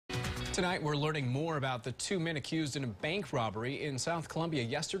Tonight, we're learning more about the two men accused in a bank robbery in South Columbia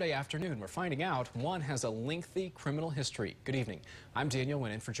yesterday afternoon. We're finding out one has a lengthy criminal history. Good evening. I'm Daniel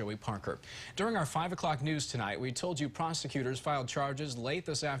Winnan for Joey Parker. During our 5 o'clock news tonight, we told you prosecutors filed charges late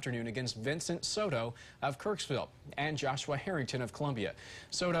this afternoon against Vincent Soto of Kirksville and Joshua Harrington of Columbia.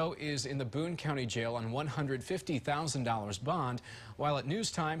 Soto is in the Boone County Jail on $150,000 bond, while at news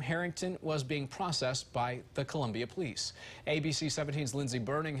time, Harrington was being processed by the Columbia Police. ABC 17's Lindsay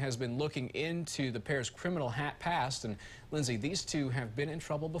Burning has been looking into the pair's criminal past, and Lindsay, these two have been in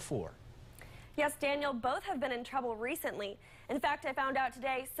trouble before. Yes, Daniel, both have been in trouble recently. In fact, I found out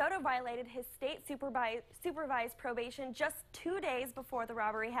today Soto violated his state supervised probation just 2 days before the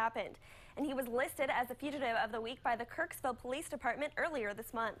robbery happened, and he was listed as a fugitive of the week by the Kirksville Police Department earlier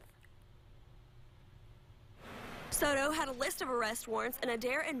this month. Soto had a list of arrest warrants in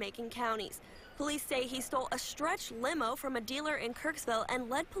Adair and Macon counties. Police say he stole a stretch limo from a dealer in Kirksville and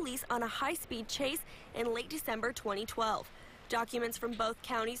led police on a high-speed chase in late December 2012. Documents from both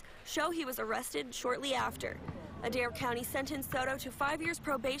counties show he was arrested shortly after. Adair County sentenced Soto to 5 years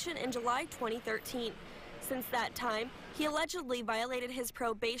probation in July 2013. Since that time, he allegedly violated his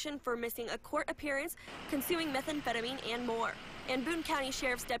probation for missing a court appearance, consuming methamphetamine, and more. And Boone County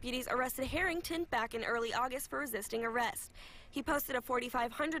Sheriff's deputies arrested Harrington back in early August for resisting arrest. He posted a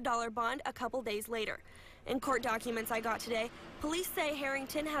 $4,500 bond a couple days later. In court documents I got today, police say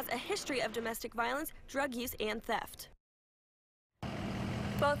Harrington has a history of domestic violence, drug use, and theft.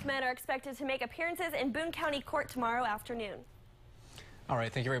 Both men are expected to make appearances in Boone County Court tomorrow afternoon. All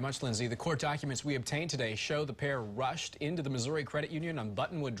right, thank you very much, Lindsay. The court documents we obtained today show the pair rushed into the Missouri Credit Union on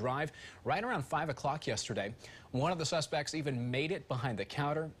Buttonwood Drive right around 5 o'clock yesterday. One of the suspects even made it behind the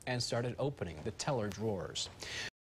counter and started opening the teller drawers.